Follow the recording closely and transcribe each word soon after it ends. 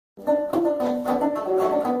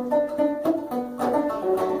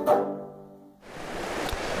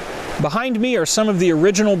Behind me are some of the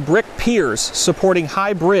original brick piers supporting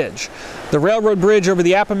High Bridge, the railroad bridge over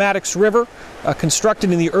the Appomattox River,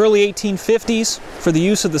 constructed in the early 1850s for the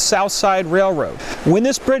use of the South Side Railroad. When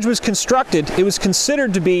this bridge was constructed, it was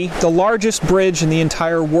considered to be the largest bridge in the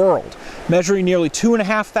entire world, measuring nearly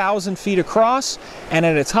 2,500 feet across and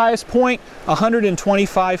at its highest point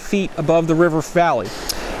 125 feet above the river valley.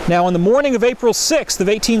 Now, on the morning of April 6th of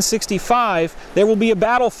 1865, there will be a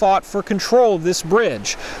battle fought for control of this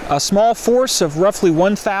bridge. A small force of roughly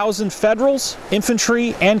 1,000 Federals,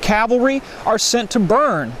 infantry, and cavalry are sent to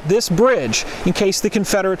burn this bridge in case the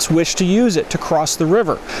Confederates wish to use it to cross the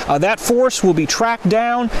river. That force will be tracked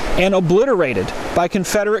down and obliterated by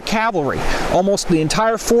Confederate cavalry. Almost the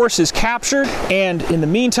entire force is captured, and in the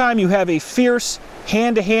meantime, you have a fierce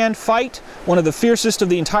hand-to-hand fight, one of the fiercest of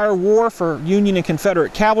the entire war for Union and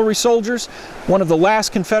Confederate cavalry soldiers. One of the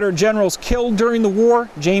last Confederate generals killed during the war,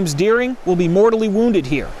 James Deering, will be mortally wounded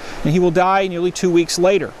here, and he will die nearly 2 weeks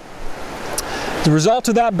later. As a result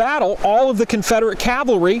of that battle, all of the Confederate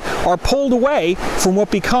cavalry are pulled away from what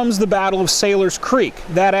becomes the Battle of Sailor's Creek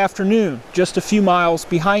that afternoon, just a few miles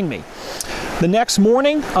behind me. The next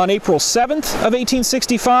morning, on April 7th of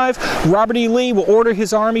 1865, Robert E. Lee will order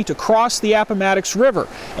his army to cross the Appomattox River,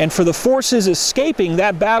 and for the forces escaping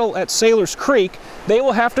that battle at Sailor's Creek, they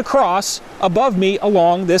will have to cross above me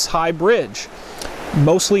along this high bridge,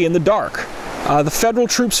 mostly in the dark. The Federal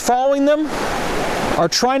troops following them are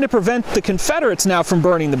trying to prevent the Confederates now from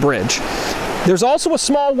burning the bridge. There's also a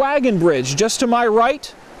small wagon bridge just to my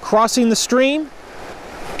right, crossing the stream.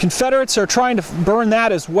 Confederates are trying to burn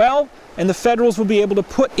that as well, and the Federals will be able to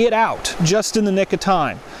put it out just in the nick of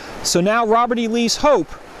time. So now Robert E. Lee's hope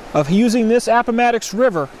of using this Appomattox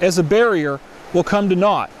River as a barrier will come to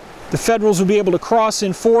naught. The Federals will be able to cross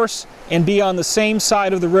in force and be on the same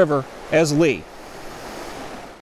side of the river as Lee.